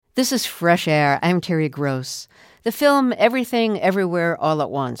This is Fresh Air. I'm Terry Gross. The film Everything Everywhere All at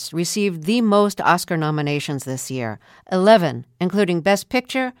Once received the most Oscar nominations this year, 11, including Best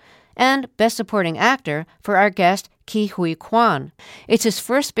Picture and Best Supporting Actor for our guest Ke Huy Quan. It's his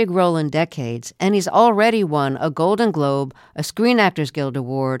first big role in decades, and he's already won a Golden Globe, a Screen Actors Guild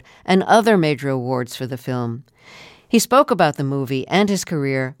Award, and other major awards for the film. He spoke about the movie and his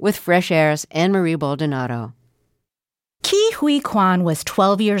career with Fresh Air's Anne-Marie Baldonado. Ke Huy Quan was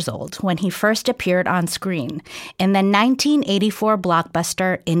 12 years old when he first appeared on screen in the 1984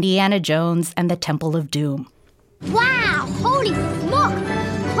 blockbuster Indiana Jones and the Temple of Doom. Wow! Holy smoke!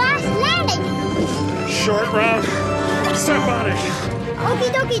 Crash landing! Short round. Step on it.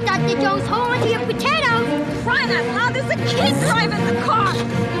 Okie dokie, Dr. Jones. Hold on to your potatoes. Crying out loud, there's a kid driving the car!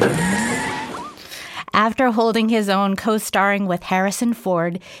 After holding his own co-starring with Harrison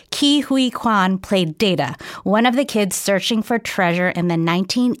Ford, Ke Huy Quan played Data, one of the kids searching for treasure in the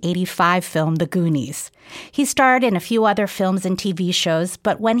 1985 film The Goonies. He starred in a few other films and TV shows,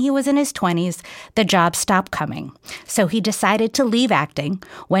 but when he was in his 20s, the jobs stopped coming. So he decided to leave acting,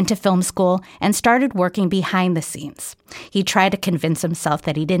 went to film school, and started working behind the scenes. He tried to convince himself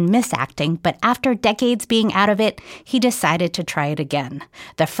that he didn't miss acting, but after decades being out of it, he decided to try it again.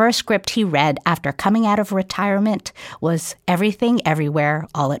 The first script he read after coming out of retirement was Everything Everywhere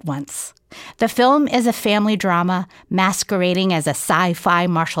All at Once. The film is a family drama masquerading as a sci-fi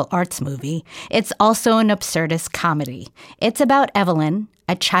martial arts movie. It's also an absurdist comedy. It's about Evelyn,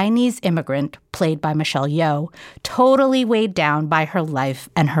 a Chinese immigrant played by Michelle Yeoh, totally weighed down by her life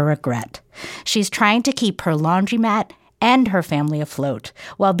and her regret. She's trying to keep her laundromat and her family afloat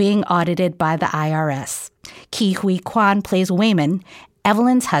while being audited by the IRS. Ke Huy Quan plays Wayman,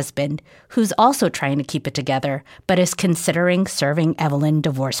 Evelyn's husband, who's also trying to keep it together, but is considering serving Evelyn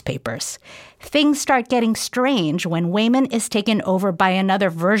divorce papers. Things start getting strange when Wayman is taken over by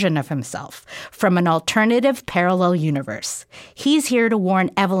another version of himself from an alternative parallel universe. He's here to warn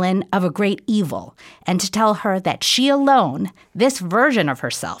Evelyn of a great evil and to tell her that she alone, this version of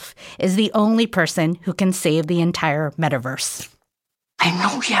herself, is the only person who can save the entire metaverse. I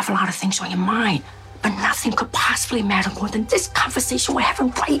know you have a lot of things on your mind, but nothing could possibly matter more than this conversation we're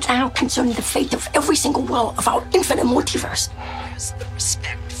having right now concerning the fate of every single world of our infinite multiverse. Where's the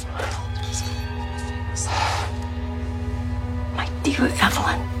respect for my elders? My dear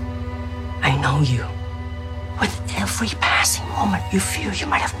Evelyn, I know you. With every passing moment, you feel you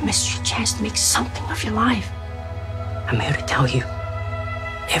might have missed your chance to make something of your life. I'm here to tell you,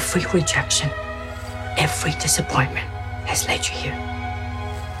 every rejection, every disappointment has led you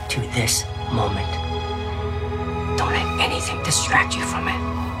here, to this moment. Don't let anything distract you from it.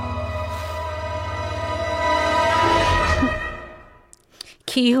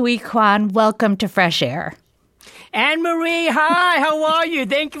 Ke Huy Quan, welcome to Fresh Air. Anne-Marie, hi, how are you?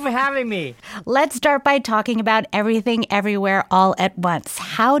 Thank you for having me. Let's start by talking about Everything Everywhere All at Once.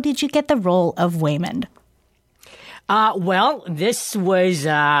 How did you get the role of Wayman? Well, this was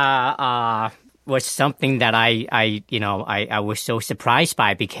something that I was so surprised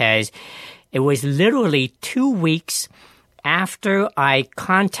by because it was literally 2 weeks after I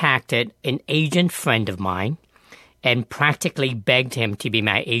contacted an agent friend of mine and practically begged him to be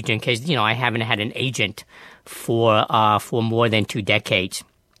my agent because, I haven't had an agent for more than 2 decades.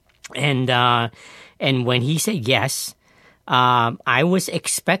 And when he said yes, I was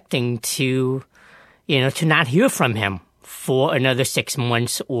expecting to not hear from him for another 6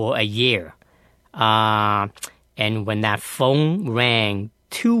 months or a year. And when that phone rang,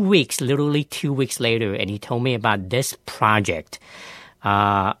 literally 2 weeks later, and he told me about this project,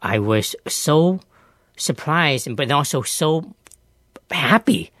 I was so surprised, but also so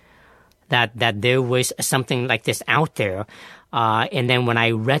happy that there was something like this out there. And then when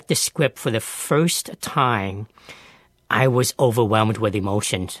I read the script for the first time, I was overwhelmed with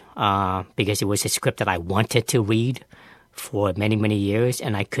emotions because it was a script that I wanted to read for many, many years,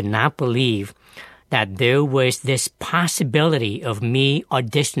 and I could not believe that there was this possibility of me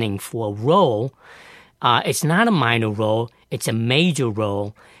auditioning for a role. It's not a minor role, it's a major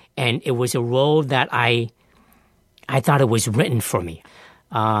role, and it was a role that I thought it was written for me.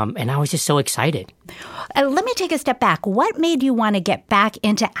 And I was just so excited. Let me take a step back. What made you want to get back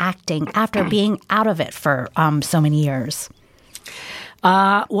into acting after being out of it for so many years?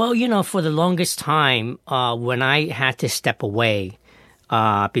 Well, for the longest time, when I had to step away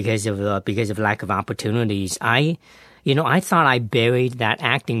because of lack of opportunities, I thought I buried that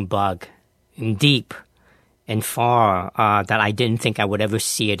acting bug deep and far, that I didn't think I would ever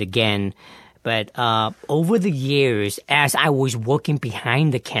see it again. But over the years, as I was working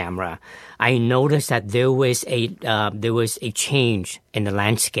behind the camera, I noticed that there was a change in the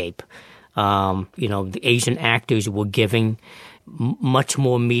landscape. The Asian actors were giving much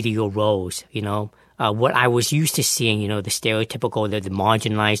more meatier roles. What I was used to seeing, the stereotypical, the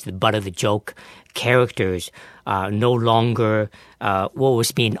marginalized, the butt of the joke characters, no longer what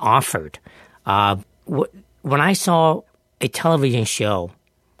was being offered. When I saw a television show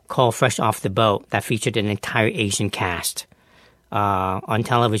called Fresh Off the Boat that featured an entire Asian cast on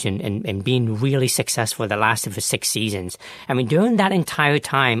television and being really successful that lasted for 6 seasons. I mean, during that entire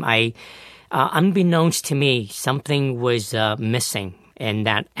time, unbeknownst to me, something was missing, and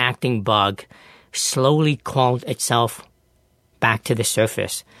that acting bug slowly crawled itself back to the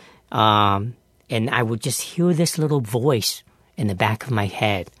surface. And I would just hear this little voice in the back of my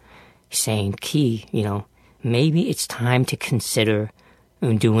head saying, Key, maybe it's time to consider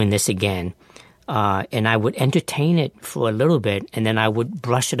doing this again. And I would entertain it for a little bit, and then I would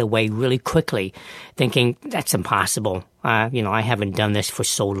brush it away really quickly, thinking, that's impossible. I haven't done this for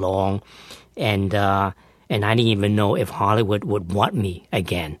so long. And I didn't even know if Hollywood would want me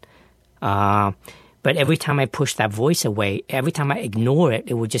again. But every time I pushed that voice away, every time I ignore it,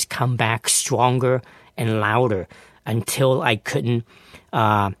 it would just come back stronger and louder until I couldn't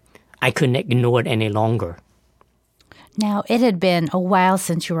ignore it any longer. Now, it had been a while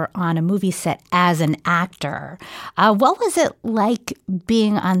since you were on a movie set as an actor. What was it like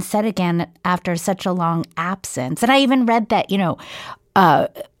being on set again after such a long absence? And I even read that,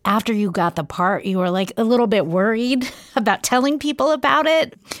 after you got the part, you were like a little bit worried about telling people about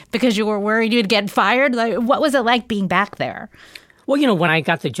it because you were worried you'd get fired. Like, what was it like being back there? Well, when I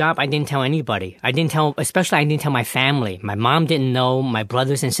got the job, I didn't tell anybody. I didn't tell my family. My mom didn't know. My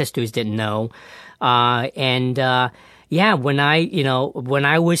brothers and sisters didn't know. When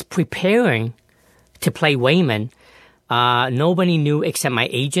I was preparing to play Wayman, nobody knew except my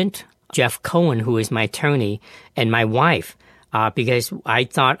agent, Jeff Cohen, who is my attorney, and my wife, because I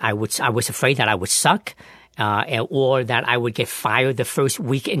thought I was afraid that I would suck, or that I would get fired the first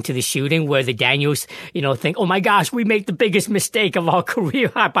week into the shooting, where the Daniels, think, oh my gosh, we made the biggest mistake of our career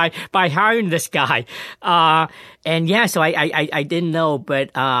by hiring this guy. So I didn't know,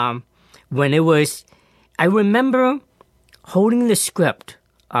 but when it was, I remember holding the script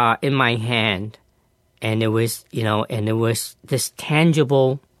in my hand, and it was this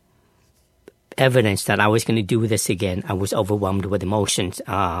tangible evidence that I was going to do this again. I was overwhelmed with emotions.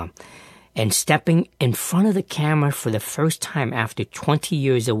 And stepping in front of the camera for the first time after 20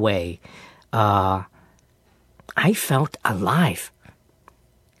 years away, I felt alive.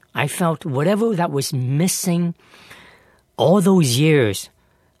 I felt whatever that was missing all those years.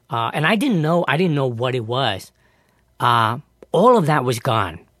 And I didn't know what it was. All of that was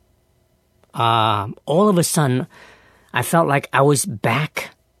gone. All of a sudden, I felt like I was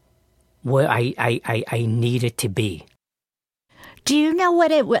back where I needed to be. Do you know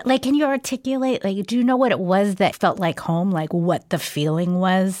what can you articulate, do you know what it was that felt like home, like what the feeling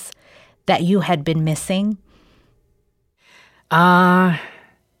was that you had been missing? I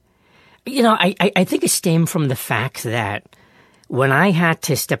think it stemmed from the fact that when I had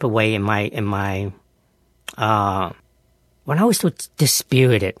to step away when I was so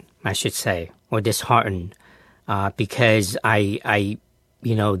dispirited, I should say, or disheartened, because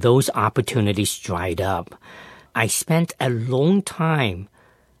those opportunities dried up. I spent a long time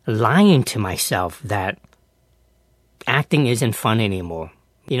lying to myself that acting isn't fun anymore.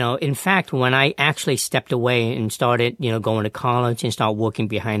 In fact, when I actually stepped away and started, going to college and start working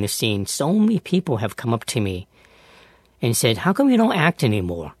behind the scenes, so many people have come up to me and said, how come you don't act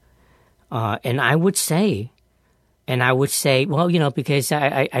anymore? And I would say, well, because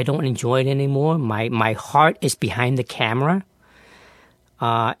I don't enjoy it anymore. My heart is behind the camera.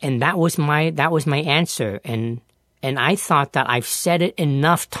 And that was my answer. And I thought that I've said it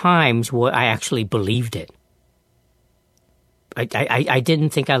enough times where I actually believed it. I didn't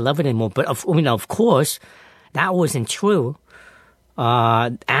think I love it anymore. But of course, that wasn't true.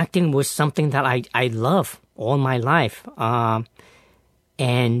 Acting was something that I love all my life.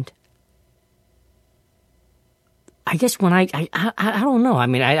 And I guess when I don't know. I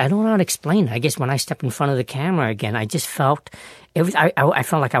mean, I don't know how to explain it. I guess when I stepped in front of the camera again, I just felt I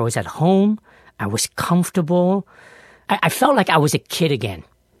felt like I was at home. I was comfortable. I felt like I was a kid again.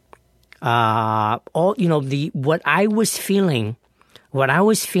 What I was feeling when I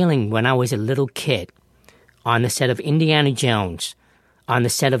was a little kid on the set of Indiana Jones, on the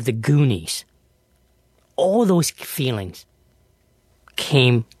set of The Goonies, all those feelings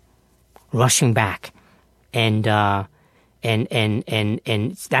came rushing back. And And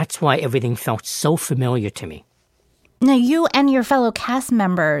that's why everything felt so familiar to me. Now, you and your fellow cast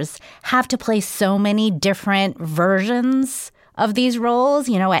members have to play so many different versions of these roles.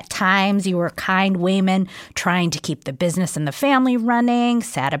 You know, at times you were kind Waymond trying to keep the business and the family running,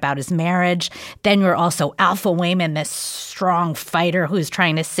 sad about his marriage. Then you're also Alpha Waymond, this strong fighter who's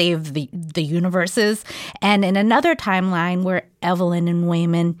trying to save the universes. And in another timeline where Evelyn and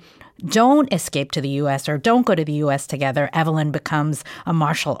Waymond don't escape to the U.S. or don't go to the U.S. together, Evelyn becomes a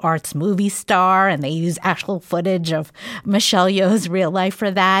martial arts movie star, and they use actual footage of Michelle Yeoh's real life for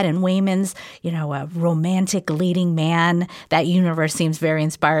that. And Waymond's, you know, a romantic leading man. That universe seems very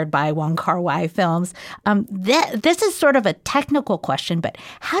inspired by Wong Kar-wai films. This is sort of a technical question, but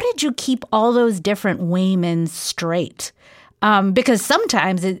how did you keep all those different Waymonds straight? Because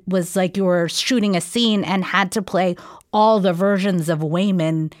sometimes it was like you were shooting a scene and had to play all the versions of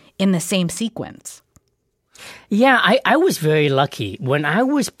Waymond in the same sequence. Yeah, I was very lucky. When I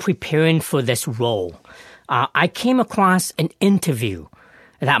was preparing for this role, I came across an interview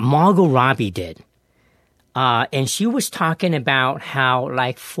that Margot Robbie did. And she was talking about how,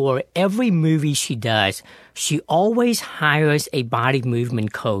 like, for every movie she does, she always hires a body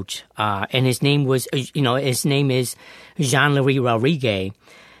movement coach. And his name is Jean-Louis Rodriguez.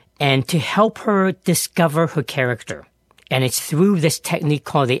 And to help her discover her character. And it's through this technique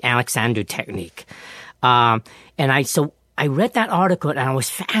called the Alexander technique. And I read that article and I was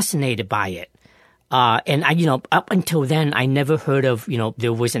fascinated by it. And up until then, I never heard of,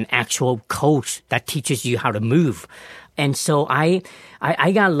 there was an actual coach that teaches you how to move. And so I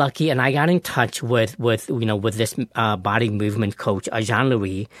got lucky and I got in touch with this body movement coach,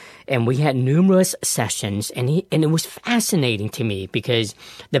 Jean-Louis, and we had numerous sessions, and it was fascinating to me because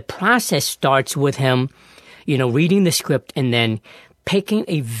the process starts with him, reading the script and then picking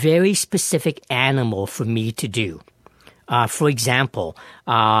a very specific animal for me to do. For example,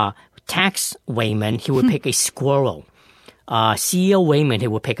 Tax Waymond, he would pick a squirrel. CEO Waymond, he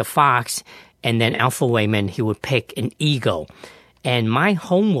would pick a fox. And then Alpha Waymond, he would pick an eagle. And my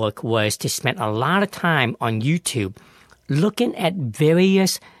homework was to spend a lot of time on YouTube looking at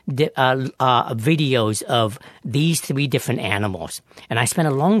various videos of these three different animals. And I spent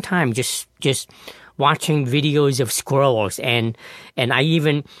a long time just watching videos of squirrels. And I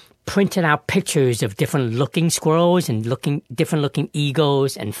even printed out pictures of different looking squirrels and different looking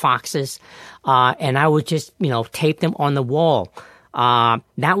eagles and foxes. And I would just, tape them on the wall.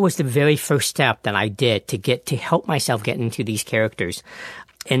 That was the very first step that I did to help myself get into these characters.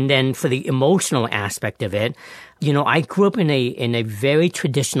 And then for the emotional aspect of it, I grew up in a very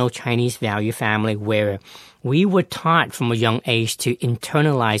traditional Chinese value family where we were taught from a young age to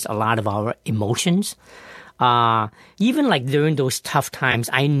internalize a lot of our emotions. Even like during those tough times,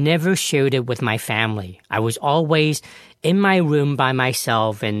 I never shared it with my family. I was always in my room by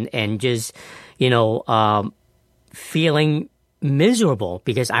myself and just, feeling miserable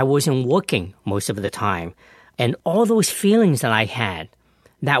because I wasn't working most of the time. And all those feelings that I had,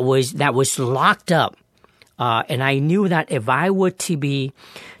 that was locked up. And I knew that if I were to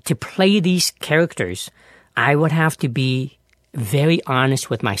play these characters, I would have to be very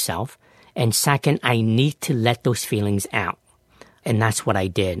honest with myself. And second, I need to let those feelings out. And that's what I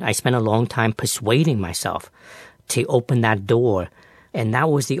did. I spent a long time persuading myself to open that door. And that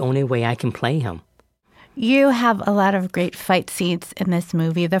was the only way I can play him. You have a lot of great fight scenes in this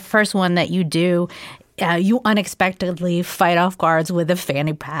movie. The first one that you do, you unexpectedly fight off guards with a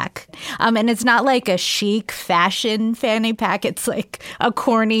fanny pack. And it's not like a chic fashion fanny pack. It's like a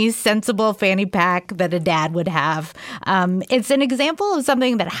corny, sensible fanny pack that a dad would have. It's an example of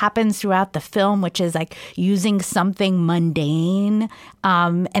something that happens throughout the film, which is like using something mundane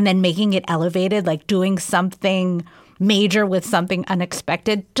and then making it elevated, like doing something major with something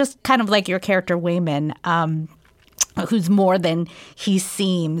unexpected, just kind of like your character Waymond, who's more than he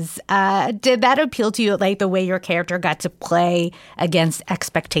seems. Did that appeal to you, like the way your character got to play against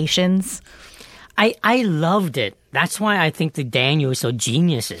expectations? I loved it. That's why I think the Daniels are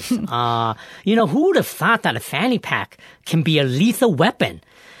geniuses. Who would have thought that a fanny pack can be a lethal weapon?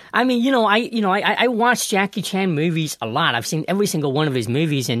 I mean, I watch Jackie Chan movies a lot. I've seen every single one of his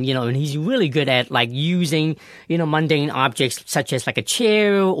movies, and and he's really good at like using, mundane objects such as like a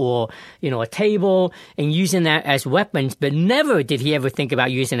chair or, a table and using that as weapons, but never did he ever think about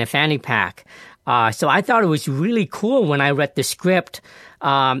using a fanny pack. So I thought it was really cool when I read the script.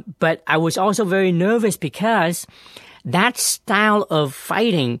 But I was also very nervous because that style of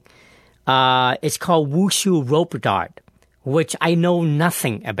fighting, is called wushu rope dart, which I know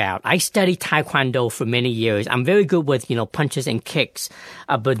nothing about. I studied Taekwondo for many years. I'm very good with, punches and kicks.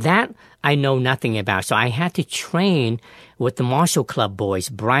 But that I know nothing about. So I had to train with the Martial Club boys,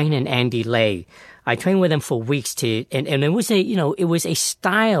 Brian and Andy Lay. I trained with them for weeks and it was it was a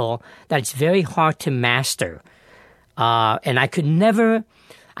style that's very hard to master. And I could never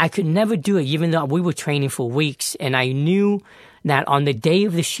do it, even though we were training for weeks. And I knew that on the day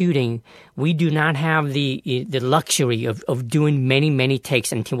of the shooting, we do not have the luxury of doing many, many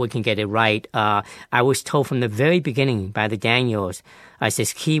takes until we can get it right. I was told from the very beginning by the Daniels, I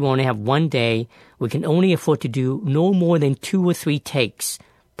says, Key, we only have one day. We can only afford to do no more than 2 or 3 takes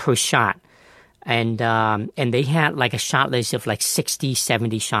per shot. And they had like a shot list of like 60,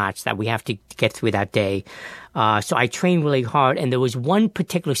 70 shots that we have to get through that day. So I trained really hard. And there was one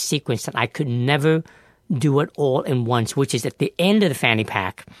particular sequence that I could never do it all in once, which is at the end of the fanny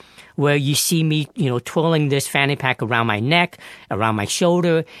pack, where you see me, twirling this fanny pack around my neck, around my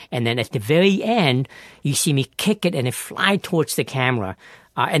shoulder. And then at the very end, you see me kick it and it fly towards the camera.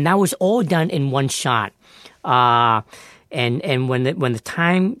 And that was all done in one shot. And when the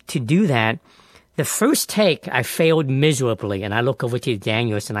time to do that, the first take, I failed miserably. And I look over to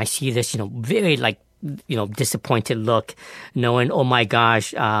Daniels and I see this, very disappointed look, knowing, oh my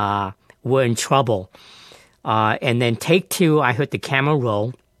gosh, we're in trouble. And then take 2, I heard the camera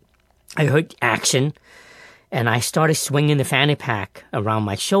roll. I heard action. And I started swinging the fanny pack around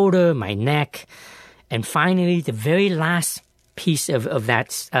my shoulder, my neck. And finally, the very last piece of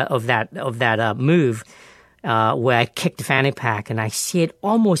that move, where I kicked the fanny pack and I see it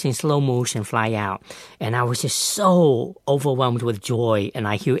almost in slow motion fly out. And I was just so overwhelmed with joy, and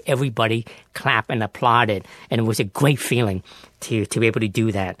I hear everybody clap and applaud it. And it was a great feeling to be able to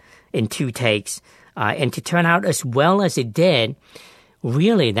do that in 2 takes. And to turn out as well as it did,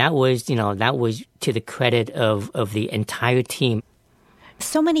 really, that was to the credit of the entire team.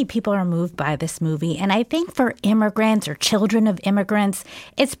 So many people are moved by this movie, and I think for immigrants or children of immigrants,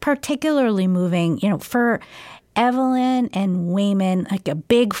 it's particularly moving. For Evelyn and Wayman, like a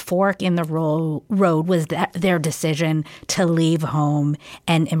big fork in the road was their decision to leave home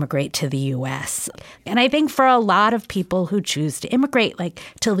and immigrate to the U.S. And I think for a lot of people who choose to immigrate, like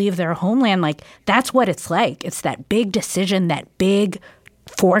to leave their homeland, like that's what it's like. It's that big decision, that big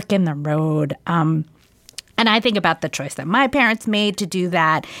fork in the road. And I think about the choice that my parents made to do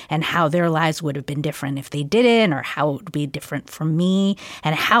that and how their lives would have been different if they didn't, or how it would be different for me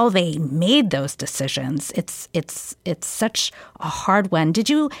and how they made those decisions. It's such a hard one. Did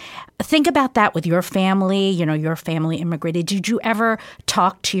you think about that with your family? Your family immigrated. Did you ever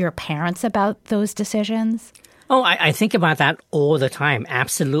talk to your parents about those decisions? Oh, I think about that all the time.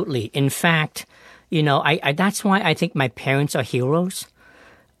 Absolutely. In fact, that's why I think my parents are heroes.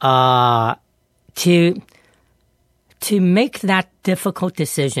 To make that difficult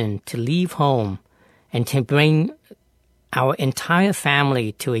decision to leave home and to bring our entire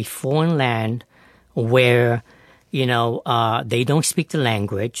family to a foreign land where, they don't speak the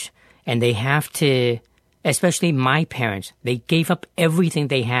language, and they have to, especially my parents, they gave up everything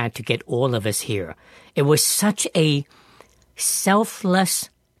they had to get all of us here. It was such a selfless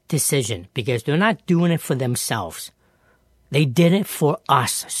decision because they're not doing it for themselves. They did it for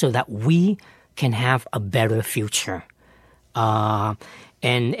us so that we can have a better future. And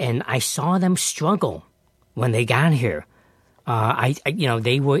I saw them struggle when they got here.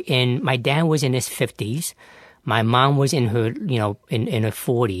 They were my dad was in his 50s. My mom was in her, in her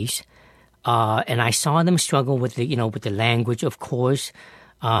 40s. And I saw them struggle with the language, of course,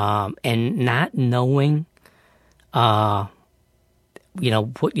 and not knowing, They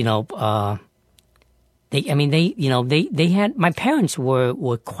had, my parents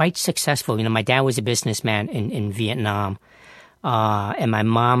were quite successful. My dad was a businessman in Vietnam, and my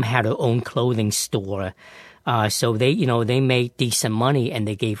mom had her own clothing store. So they made decent money, and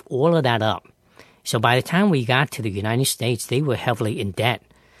they gave all of that up. So by the time we got to the United States, they were heavily in debt.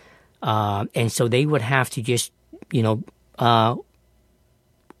 And so they would have to just,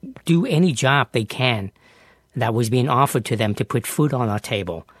 do any job they can that was being offered to them to put food on our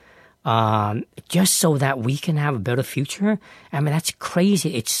table. Just so that we can have a better future. I mean, that's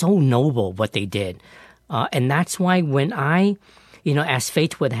crazy. It's so noble what they did. And that's why when I, as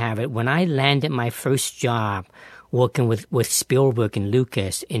fate would have it, when I landed my first job working with Spielberg and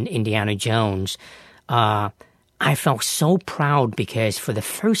Lucas in Indiana Jones, I felt so proud because for the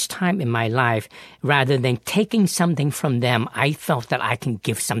first time in my life, rather than taking something from them, I felt that I can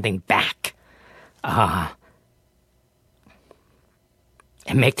give something back. And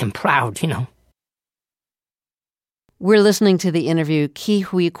make them proud, We're listening to the interview Ke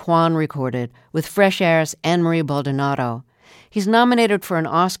Huy Quan recorded with Fresh Air's Anne-Marie Baldonado. He's nominated for an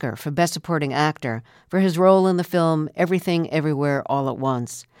Oscar for Best Supporting Actor for his role in the film Everything Everywhere All at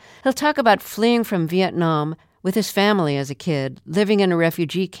Once. He'll talk about fleeing from Vietnam with his family as a kid, living in a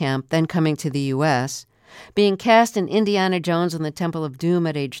refugee camp, then coming to the U.S., being cast in Indiana Jones and the Temple of Doom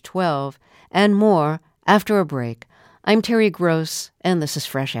at age 12, and more after a break. I'm Terry Gross, and this is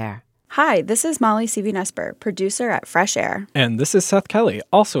Fresh Air. Hi, this is Molly Seavy-Nesper, producer at Fresh Air. And this is Seth Kelly,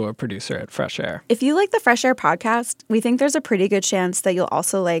 also a producer at Fresh Air. If you like the Fresh Air podcast, we think there's a pretty good chance that you'll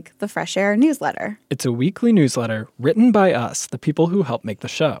also like the Fresh Air newsletter. It's a weekly newsletter written by us, the people who help make the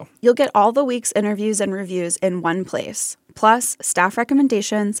show. You'll get all the week's interviews and reviews in one place, plus staff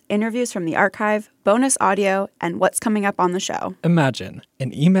recommendations, interviews from the archive, bonus audio, and what's coming up on the show. Imagine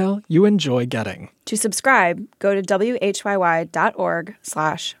an email you enjoy getting. To subscribe, go to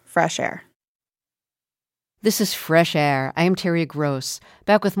whyy.org/freshair. This is Fresh Air. I am Terry Gross,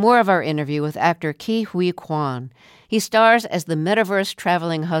 back with more of our interview with actor Ke Huy Quan. He stars as the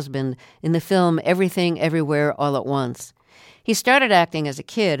metaverse-traveling husband in the film Everything Everywhere All at Once. He started acting as a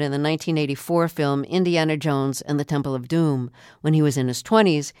kid in the 1984 film Indiana Jones and the Temple of Doom. When he was in his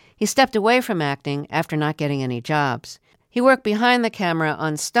 20s, he stepped away from acting after not getting any jobs. He worked behind the camera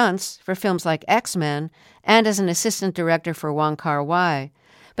on stunts for films like X-Men and as an assistant director for Wong Kar-wai.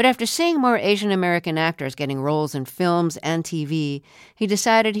 But after seeing more Asian American actors getting roles in films and TV, he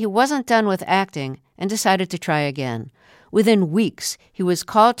decided he wasn't done with acting and decided to try again. Within weeks, he was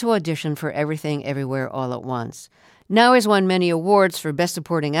called to audition for Everything Everywhere All at Once. Now he's won many awards for Best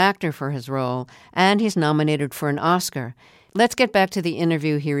Supporting Actor for his role, and he's nominated for an Oscar. Let's get back to the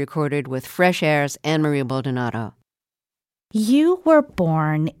interview he recorded with Fresh Air's Anne-Marie Baldonado. You were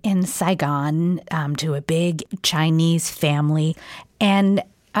born in Saigon to a big Chinese family, and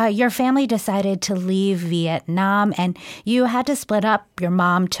your family decided to leave Vietnam, and you had to split up. Your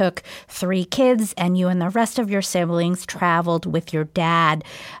mom took 3 kids, and you and the rest of your siblings traveled with your dad.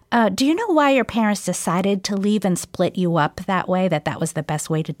 Do you know why your parents decided to leave and split you up that way, that was the best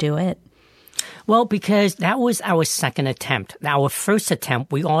way to do it? Well, because that was our second attempt. Our first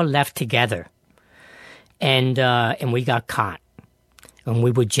attempt, we all left together, and we got caught, and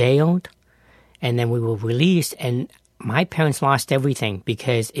we were jailed, and then we were released, and my parents lost everything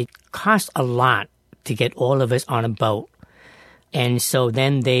because it cost a lot to get all of us on a boat. And so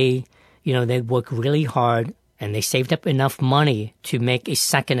then they worked really hard and they saved up enough money to make a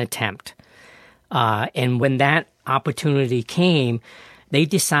second attempt. And when that opportunity came, they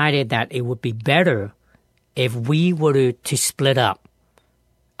decided that it would be better if we were to split up.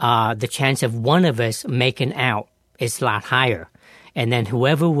 The chance of one of us making out is a lot higher. And then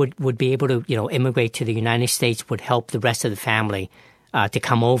whoever would be able to, immigrate to the United States would help the rest of the family to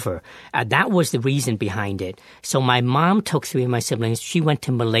come over. That was the reason behind it. So my mom took 3 of my siblings. She went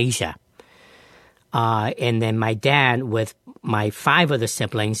to Malaysia. And then my dad, with my 5 other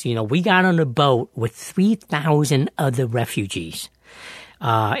siblings, we got on a boat with 3,000 other refugees.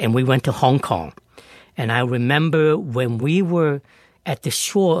 And we went to Hong Kong. And I remember when we were at the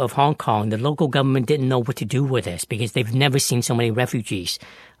shore of Hong Kong, the local government didn't know what to do with us because they've never seen so many refugees.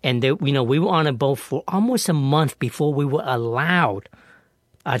 And we were on a boat for almost a month before we were allowed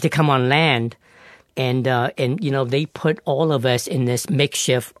to come on land. And they put all of us in this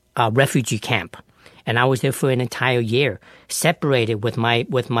makeshift refugee camp. And I was there for an entire year, separated with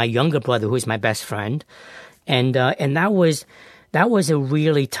my younger brother, who's my best friend. And that was a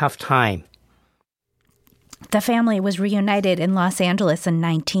really tough time. The family was reunited in Los Angeles in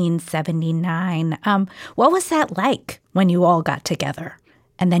 1979. What was that like when you all got together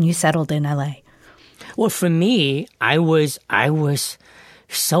and then you settled in LA? Well, for me, I was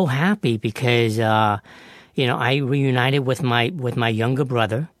so happy because I reunited with my younger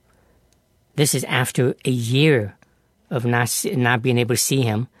brother. This is after a year of not being able to see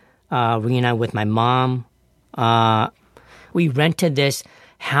him. Reunited with my mom. We rented this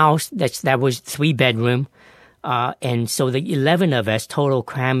house that was 3-bedroom. And so the 11 of us total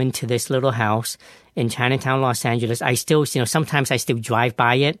cram into this little house in Chinatown, Los Angeles. I still, sometimes I still drive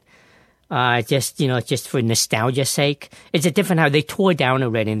by it, just for nostalgia's sake. It's a different house. They tore down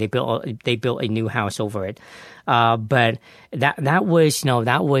already and they built a new house over it. But that was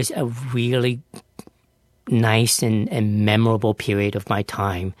a really nice and memorable period of my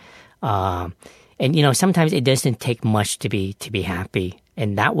time. And sometimes it doesn't take much to be happy.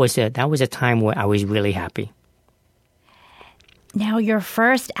 And that was a time where I was really happy. Now, your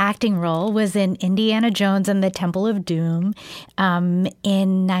first acting role was in Indiana Jones and the Temple of Doom. In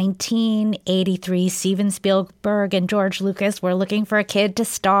 1983, Steven Spielberg and George Lucas were looking for a kid to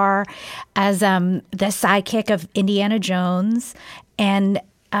star as the sidekick of Indiana Jones. And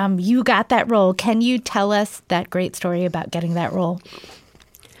you got that role. Can you tell us that great story about getting that role?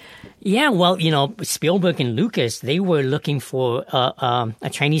 Yeah, well, Spielberg and Lucas, they were looking for a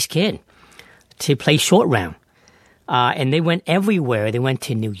Chinese kid to play Short Round. And they went everywhere. They went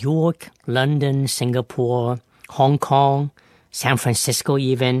to New York, London, Singapore, Hong Kong, San Francisco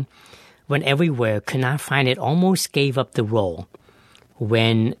even. Went everywhere, could not find it, almost gave up the role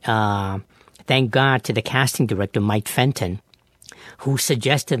when, thank God to the casting director, Mike Fenton, who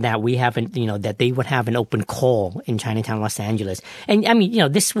suggested that that they would have an open call in Chinatown, Los Angeles. And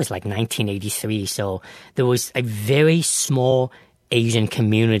this was like 1983, so there was a very small Asian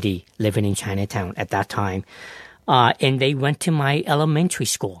community living in Chinatown at that time. And they went to my elementary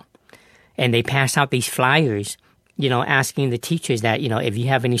school and they passed out these flyers, asking the teachers that, if you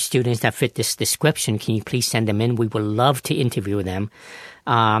have any students that fit this description, can you please send them in? We would love to interview them.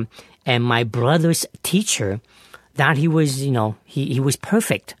 And my brother's teacher thought he was, he was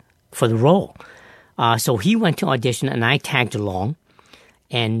perfect for the role. So he went to audition and I tagged along.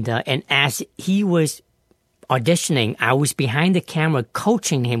 And as he was auditioning, I was behind the camera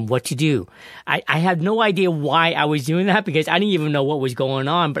coaching him what to do. I had no idea why I was doing that because I didn't even know what was going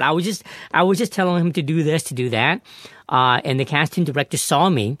on, but I was just telling him to do this, to do that. And the casting director saw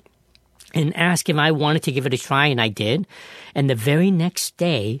me and asked if I wanted to give it a try, and I did. And the very next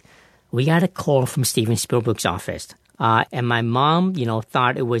day, we got a call from Steven Spielberg's office. And my mom,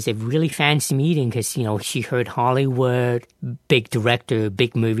 thought it was a really fancy meeting because, she heard Hollywood, big director,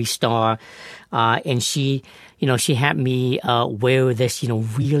 big movie star. And she had me wear this,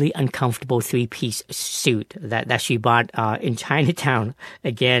 really uncomfortable 3-piece suit that she bought in Chinatown,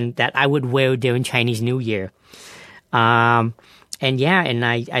 again, that I would wear during Chinese New Year. And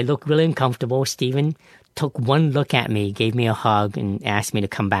I looked really uncomfortable. Steven took one look at me, gave me a hug, and asked me to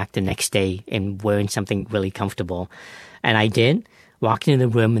come back the next day and wearing something really comfortable. And I did. Walked into the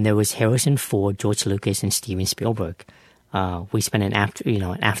room, and there was Harrison Ford, George Lucas, and Steven Spielberg. We spent an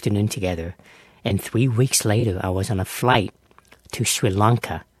afternoon together. And 3 weeks later, I was on a flight to Sri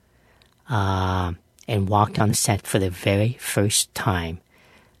Lanka and walked on set for the very first time.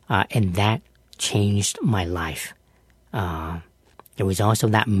 And that changed my life. There was also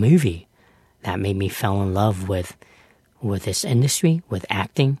that movie that made me fall in love with this industry, with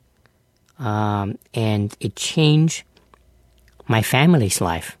acting. And it changed my family's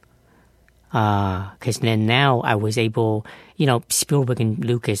life. Because then now I was able, Spielberg and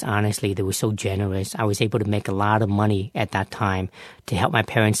Lucas, honestly, they were so generous. I was able to make a lot of money at that time to help my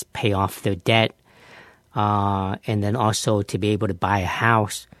parents pay off their debt. And then also to be able to buy a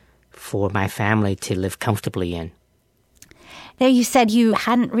house for my family to live comfortably in. Now, you said you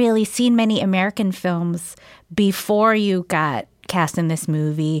hadn't really seen many American films before you got cast in this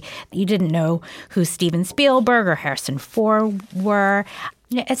movie. You didn't know who Steven Spielberg or Harrison Ford were.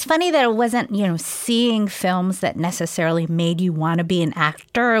 It's funny that it wasn't, seeing films that necessarily made you want to be an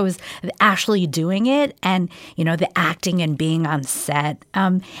actor. It was actually doing it and, the acting and being on set.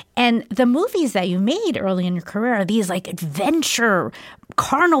 And the movies that you made early in your career are these like adventure,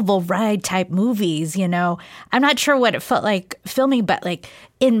 carnival ride type movies, I'm not sure what it felt like filming, but like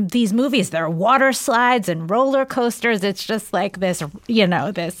in these movies, there are water slides and roller coasters. It's just like this,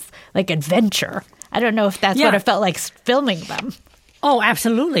 this like adventure. I don't know if that's what it felt like filming them. Oh,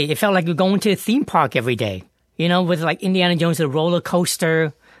 absolutely. It felt like you're going to a theme park every day, with like Indiana Jones, a roller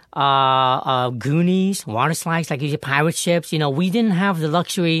coaster, Goonies, water slides, like your pirate ships. We didn't have the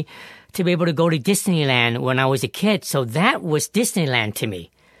luxury to be able to go to Disneyland when I was a kid. So that was Disneyland to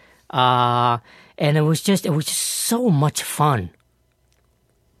me. And it was just so much fun.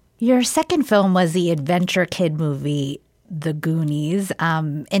 Your second film was the adventure kid movie, The Goonies,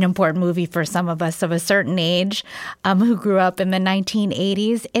 an important movie for some of us of a certain age who grew up in the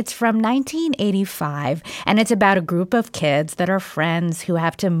 1980s. It's from 1985, and it's about a group of kids that are friends who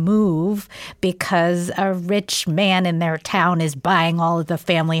have to move because a rich man in their town is buying all of the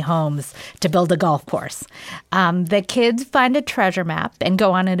family homes to build a golf course. The kids find a treasure map and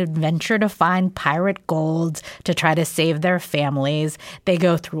go on an adventure to find pirate gold to try to save their families. They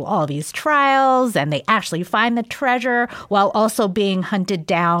go through all these trials, and they actually find the treasure while also being hunted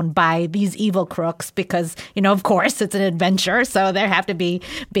down by these evil crooks because, of course, it's an adventure, so they have to be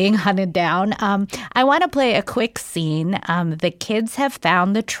being hunted down. I want to play a quick scene. The kids have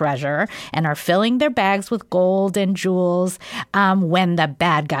found the treasure and are filling their bags with gold and jewels when the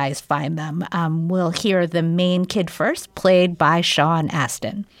bad guys find them. We'll hear the main kid first, played by Sean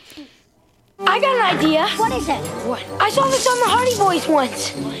Astin. I got an idea. What is it? What? I saw this on the Hardy Boys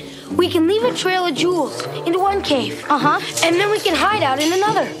once. We can leave a trail of jewels into one cave. Uh-huh. And then we can hide out in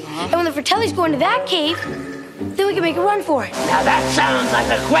another. And when the Fratellis go into that cave, Then we can make a run for it. Now that sounds like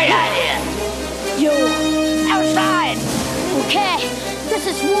a great idea. Yo. Outside! Okay. This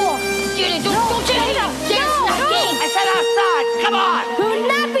is war. Judy, don't you hate us? I said outside. Come on! We will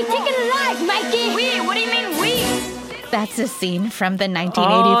not be taken alive, Mikey. We? What do you mean we? That's a scene from the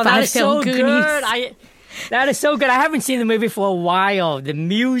 1985 film Goonies. Good. That is so good. I haven't seen the movie for a while. The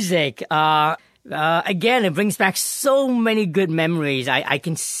music, again, it brings back so many good memories. I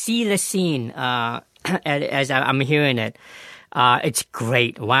can see the scene as I'm hearing it. It's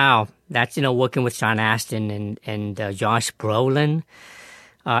great. Wow. That's, working with Sean Astin and Josh Brolin.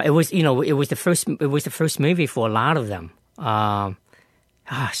 It was the first movie for a lot of them.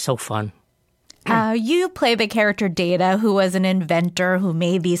 So fun. You play the character Data, who was an inventor who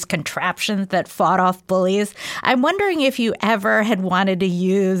made these contraptions that fought off bullies. I'm wondering if you ever had wanted to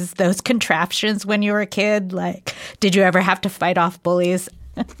use those contraptions when you were a kid. Like, did you ever have to fight off bullies?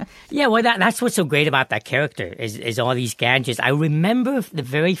 Yeah, well, that's what's so great about that character is all these gadgets. I remember the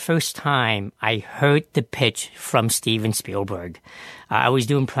very first time I heard the pitch from Steven Spielberg. I was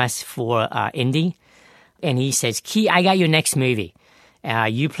doing press for Indy, and he says, "Key, I got your next movie.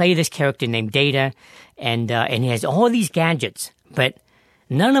 You play this character named Data, and he has all these gadgets, but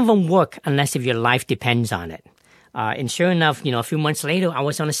none of them work unless if your life depends on it." And sure enough, a few months later, I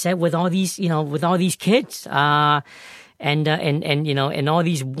was on a set with all these kids. And all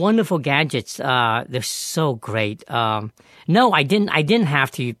these wonderful gadgets, they're so great. No, I didn't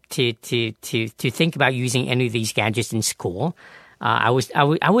have to think about using any of these gadgets in school. I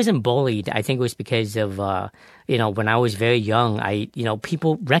wasn't bullied. I think it was because of, when I was very young,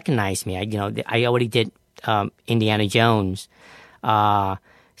 people recognized me. I already did, Indiana Jones.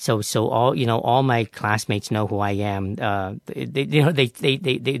 So all my classmates know who I am.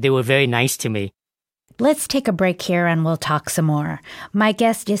 They were very nice to me. Let's take a break here and we'll talk some more. My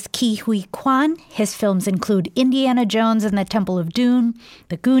guest is Ke Huy Quan. His films include Indiana Jones and the Temple of Doom,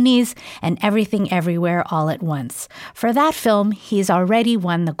 The Goonies, and Everything Everywhere All at Once. For that film, he's already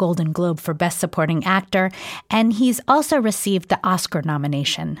won the Golden Globe for Best Supporting Actor, and he's also received the Oscar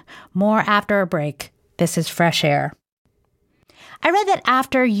nomination. More after a break. This is Fresh Air. I read that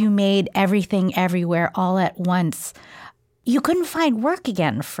after you made Everything Everywhere All at Once, you couldn't find work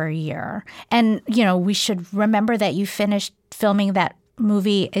again for a year. And, we should remember that you finished filming that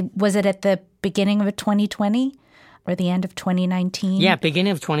movie. Was it at the beginning of 2020 or the end of 2019? Yeah,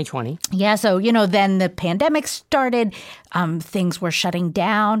 beginning of 2020. Yeah, so, then the pandemic started. Things were shutting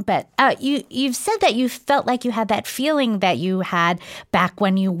down. But you've said that you felt like you had that feeling that you had back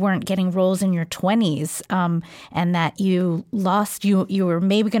when you weren't getting roles in your 20s, and that you were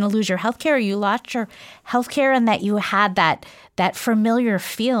maybe going to lose your healthcare, or you lost your healthcare, and that you had that familiar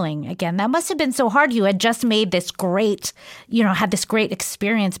feeling again. That must have been so hard. You had just made this great, had this great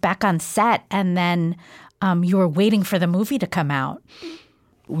experience back on set, and then you were waiting for the movie to come out.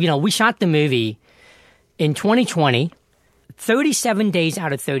 We shot the movie in 2020, 37 days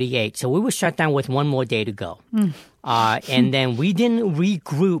out of 38. So we were shut down with one more day to go. And then we didn't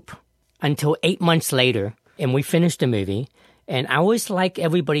regroup until 8 months later, and we finished the movie. And I was like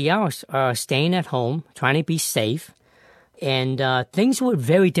everybody else, staying at home, trying to be safe. And things were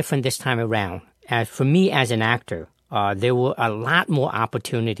very different this time around. For me as an actor, there were a lot more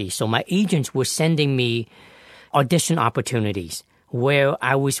opportunities. So my agents were sending me audition opportunities where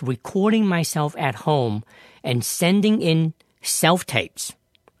I was recording myself at home and sending in self-tapes.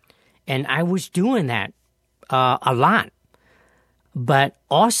 And I was doing that a lot. But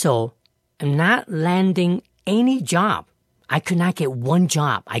also, I'm not landing any job. I could not get one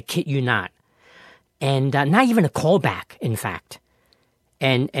job. I kid you not. And not even a callback, in fact.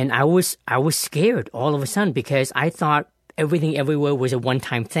 And I was scared all of a sudden because I thought Everything Everywhere was a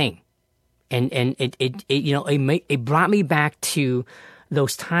one-time thing. And it brought me back to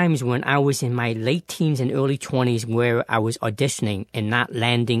those times when I was in my late teens and early 20s where I was auditioning and not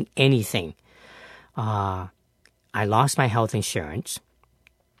landing anything. I lost my health insurance.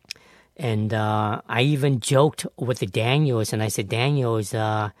 And I even joked with the Daniels, and I said, Daniels,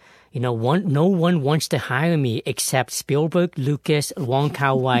 no one wants to hire me except Spielberg, Lucas, Wong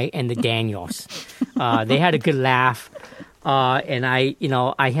Kar-wai, and the Daniels. They had a good laugh. And I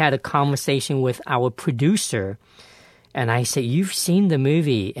had a conversation with our producer, and I said, "You've seen the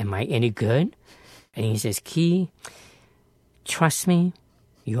movie. Am I any good?" And he says, "Ke, trust me,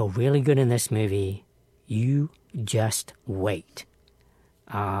 you're really good in this movie. You just wait."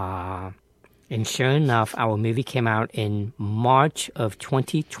 And sure enough, our movie came out in March of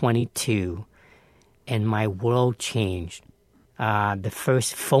 2022, and my world changed. The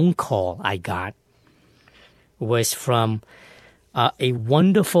first phone call I got was from a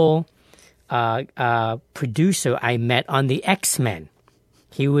wonderful producer I met on the X-Men.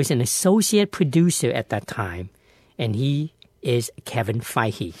 He was an associate producer at that time, and he is Kevin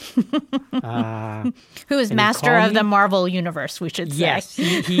Feige. Who is master of the Marvel universe, we should say. Yes,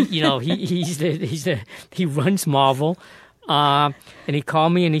 he runs Marvel. And he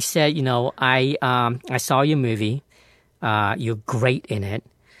called me and he said, I saw your movie. You're great in it.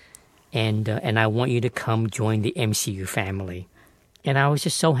 And I want you to come join the MCU family. And I was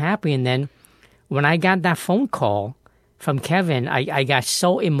just so happy. And then when I got that phone call from Kevin, I got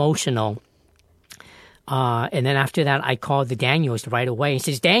so emotional. And then after that, I called the Daniels right away. He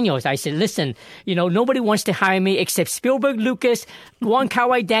says, Daniels, I said, listen, nobody wants to hire me except Spielberg, Lucas, Wong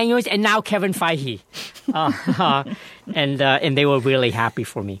Kar-wai, Daniels, and now Kevin Feige. And they were really happy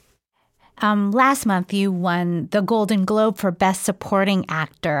for me. Last month, you won the Golden Globe for Best Supporting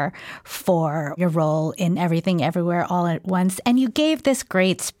Actor for your role in Everything Everywhere All at Once. And you gave this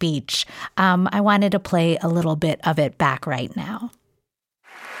great speech. I wanted to play a little bit of it back right now.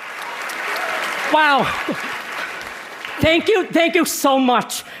 Wow. Thank you so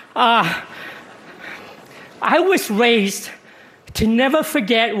much. I was raised to never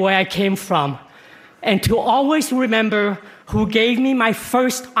forget where I came from and to always remember who gave me my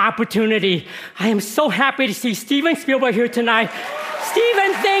first opportunity. I am so happy to see Steven Spielberg here tonight.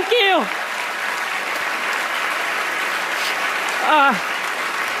 Steven, thank you.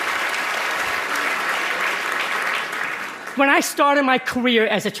 When I started my career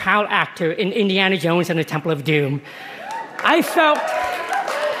as a child actor in Indiana Jones and the Temple of Doom, I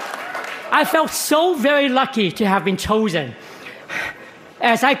felt so very lucky to have been chosen.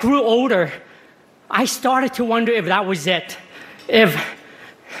 As I grew older, I started to wonder if that was it, if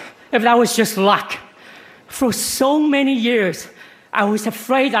that was just luck. For so many years, I was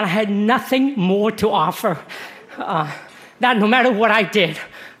afraid that I had nothing more to offer, that no matter what I did,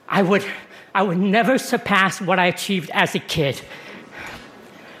 I would never surpass what I achieved as a kid.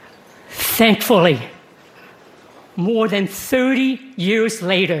 Thankfully, more than 30 years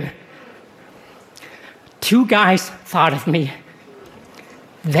later, two guys thought of me.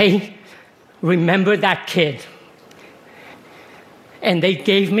 They remembered that kid, and they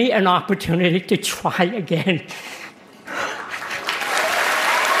gave me an opportunity to try again.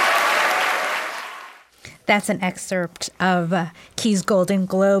 That's an excerpt of Key's Golden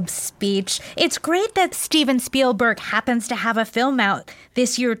Globe speech. It's great that Steven Spielberg happens to have a film out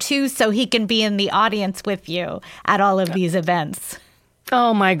this year, too, so he can be in the audience with you at all of these events.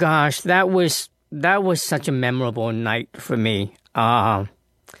 Oh, my gosh. That was such a memorable night for me.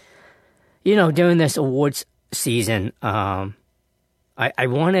 During this awards season, I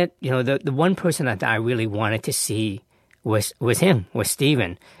wanted, the one person that I really wanted to see was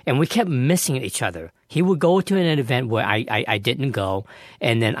Steven. And we kept missing each other. He would go to an event where I didn't go,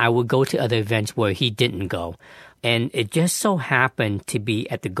 and then I would go to other events where he didn't go. And it just so happened to be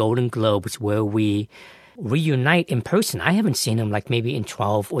at the Golden Globes where we reunite in person. I haven't seen him like maybe in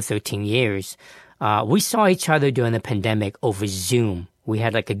 12 or 13 years. We saw each other during the pandemic over Zoom. We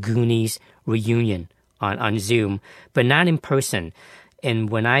had like a Goonies reunion on Zoom, but not in person. And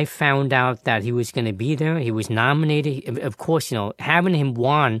when I found out that he was going to be there, he was nominated. Of course, having him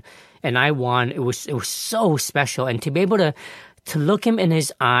won and I won, it was so special. And to be able to look him in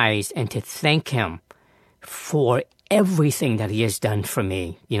his eyes and to thank him for everything that he has done for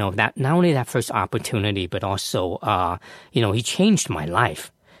me, that not only that first opportunity, but also, he changed my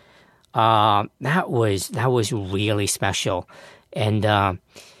life. That was really special. And, I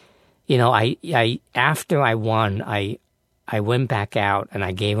after I won, I went back out and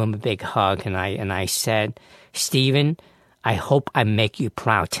I gave him a big hug and I said, Steven, I hope I make you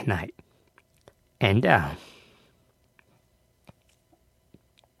proud tonight. And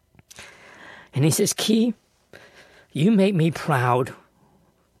he says, Key, you made me proud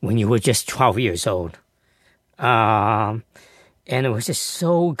when you were just 12 years old. And it was just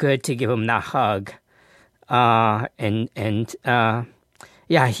so good to give him that hug.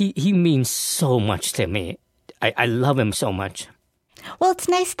 He means so much to me. I love him so much. Well, it's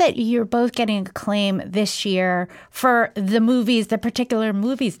nice that you're both getting acclaim this year for the particular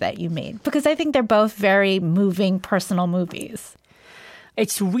movies that you made, because I think they're both very moving, personal movies.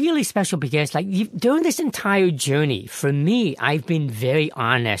 It's really special because, during this entire journey, for me, I've been very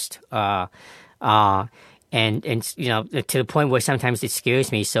honest, and to the point where sometimes it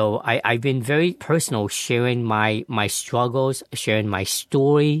scares me. So I've been very personal, sharing my struggles, sharing my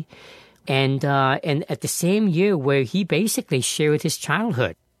story. And at the same year where he basically shared his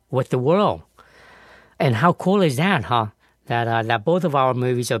childhood with the world. And how cool is that, huh? That both of our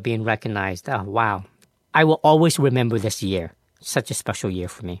movies are being recognized. Oh, wow. I will always remember this year. Such a special year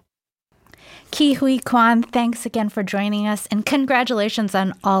for me. Ke Huy Quan, thanks again for joining us, and congratulations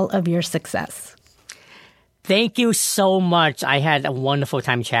on all of your success. Thank you so much. I had a wonderful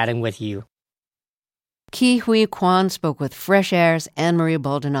time chatting with you. Ke Huy Quan spoke with Fresh Air's Anne-Marie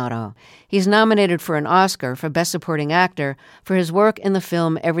Baldonado. He's nominated for an Oscar for Best Supporting Actor for his work in the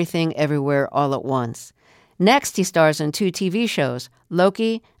film Everything Everywhere All at Once. Next, he stars in 2 TV shows,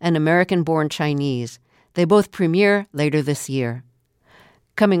 Loki and American-Born Chinese. They both premiere later this year.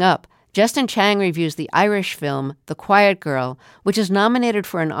 Coming up, Justin Chang reviews the Irish film The Quiet Girl, which is nominated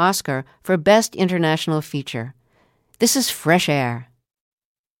for an Oscar for Best International Feature. This is Fresh Air.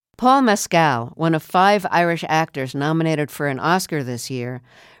 Paul Mescal, one of 5 Irish actors nominated for an Oscar this year,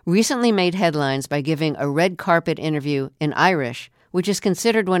 recently made headlines by giving a red carpet interview in Irish, which is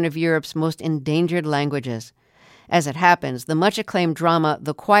considered one of Europe's most endangered languages. As it happens, the much-acclaimed drama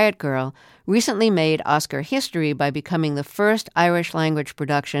The Quiet Girl recently made Oscar history by becoming the first Irish-language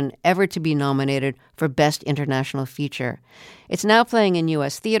production ever to be nominated for Best International Feature. It's now playing in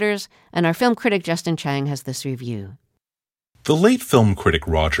U.S. theaters, and our film critic Justin Chang has this review. The late film critic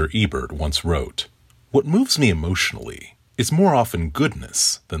Roger Ebert once wrote, "What moves me emotionally is more often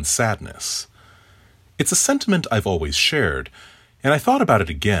goodness than sadness." It's a sentiment I've always shared, and I thought about it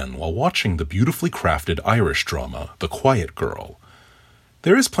again while watching the beautifully crafted Irish drama, The Quiet Girl.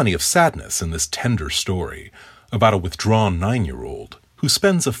 There is plenty of sadness in this tender story about a withdrawn 9-year-old who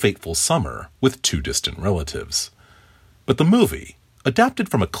spends a fateful summer with 2 distant relatives. But the movie, adapted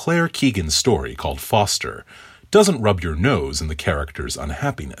from a Claire Keegan story called Foster, doesn't rub your nose in the character's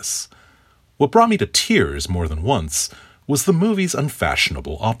unhappiness. What brought me to tears more than once was the movie's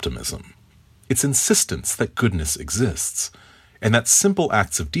unfashionable optimism, its insistence that goodness exists, and that simple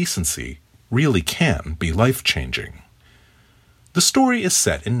acts of decency really can be life-changing. The story is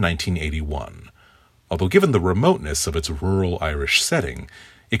set in 1981, although given the remoteness of its rural Irish setting,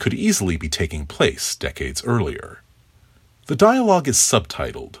 it could easily be taking place decades earlier. The dialogue is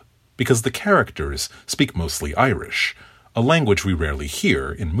subtitled, because the characters speak mostly Irish, a language we rarely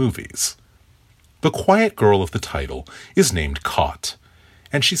hear in movies. The quiet girl of the title is named Cot,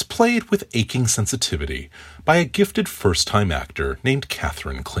 and she's played with aching sensitivity by a gifted first-time actor named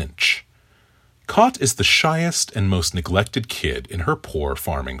Catherine Clinch. Cot is the shyest and most neglected kid in her poor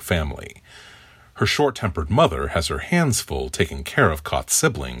farming family. Her short-tempered mother has her hands full taking care of Cot's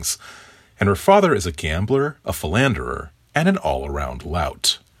siblings, and her father is a gambler, a philanderer, and an all-around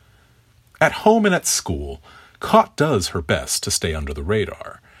lout. At home and at school, Cot does her best to stay under the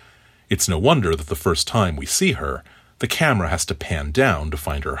radar. It's no wonder that the first time we see her, the camera has to pan down to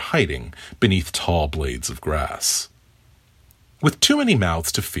find her hiding beneath tall blades of grass. With too many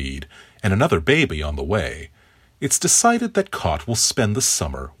mouths to feed and another baby on the way, it's decided that Cot will spend the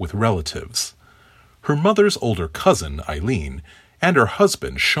summer with relatives. Her mother's older cousin, Eileen, and her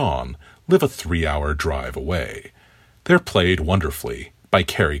husband, Sean, live a 3-hour drive away. They're played wonderfully by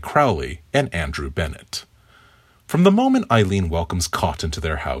Carrie Crowley and Andrew Bennett. From the moment Eileen welcomes Cot into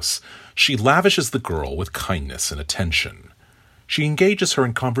their house, she lavishes the girl with kindness and attention. She engages her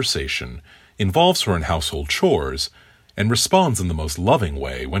in conversation, involves her in household chores, and responds in the most loving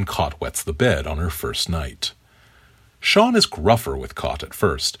way when Cot wets the bed on her first night. Sean is gruffer with Cot at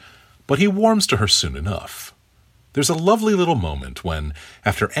first, but he warms to her soon enough. There's a lovely little moment when,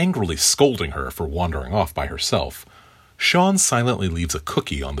 after angrily scolding her for wandering off by herself, Sean silently leaves a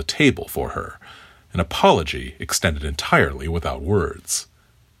cookie on the table for her, an apology extended entirely without words.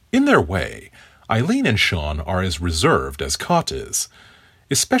 In their way, Eileen and Sean are as reserved as Cot is,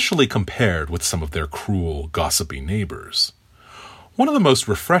 especially compared with some of their cruel, gossipy neighbors. One of the most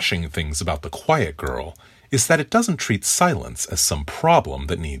refreshing things about The Quiet Girl is that it doesn't treat silence as some problem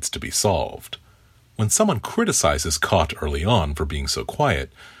that needs to be solved. When someone criticizes Cot early on for being so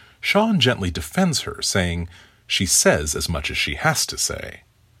quiet, Sean gently defends her, saying, "She says as much as she has to say."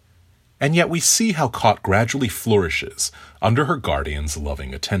 And yet we see how Cot gradually flourishes under her guardian's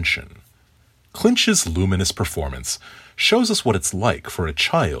loving attention. Clinch's luminous performance shows us what it's like for a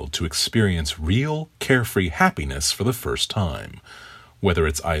child to experience real, carefree happiness for the first time, whether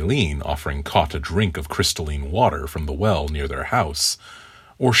it's Eileen offering Cot a drink of crystalline water from the well near their house,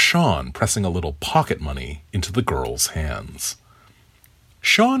 or Sean pressing a little pocket money into the girl's hands.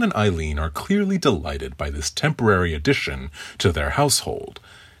 Sean and Eileen are clearly delighted by this temporary addition to their household,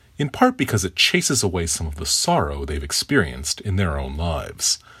 in part because it chases away some of the sorrow they've experienced in their own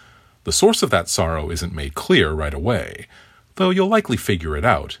lives. The source of that sorrow isn't made clear right away, though you'll likely figure it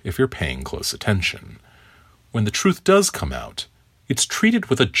out if you're paying close attention. When the truth does come out, it's treated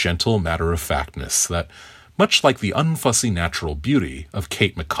with a gentle matter-of-factness that, much like the unfussy natural beauty of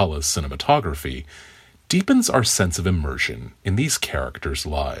Kate McCullough's cinematography, deepens our sense of immersion in these characters'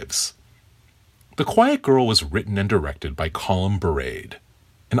 lives. The Quiet Girl was written and directed by Colm Barrade,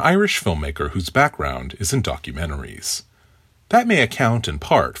 an Irish filmmaker whose background is in documentaries. That may account in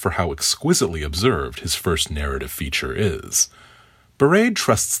part for how exquisitely observed his first narrative feature is. Barrade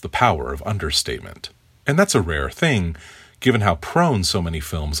trusts the power of understatement, and that's a rare thing, given how prone so many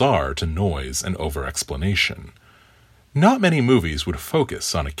films are to noise and over-explanation. Not many movies would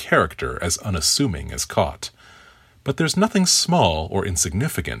focus on a character as unassuming as Caught, but there's nothing small or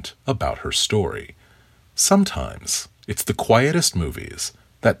insignificant about her story. Sometimes it's the quietest movies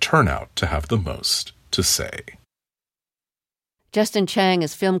that turn out to have the most to say. Justin Chang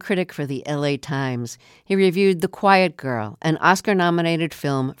is film critic for the LA Times. He reviewed The Quiet Girl, an Oscar-nominated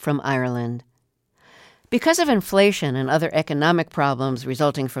film from Ireland. Because of inflation and other economic problems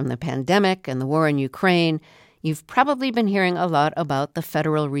resulting from the pandemic and the war in Ukraine, you've probably been hearing a lot about the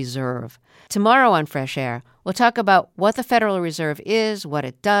Federal Reserve. Tomorrow on Fresh Air, we'll talk about what the Federal Reserve is, what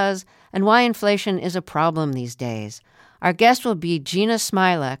it does, and why inflation is a problem these days. Our guest will be Gina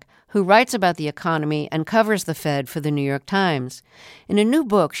Smilek, who writes about the economy and covers the Fed for the New York Times. In a new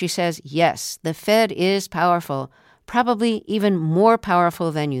book, she says, yes, the Fed is powerful, probably even more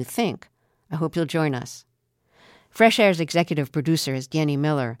powerful than you think. I hope you'll join us. Fresh Air's executive producer is Danny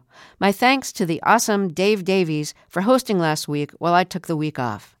Miller. My thanks to the awesome Dave Davies for hosting last week while I took the week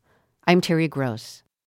off. I'm Terry Gross.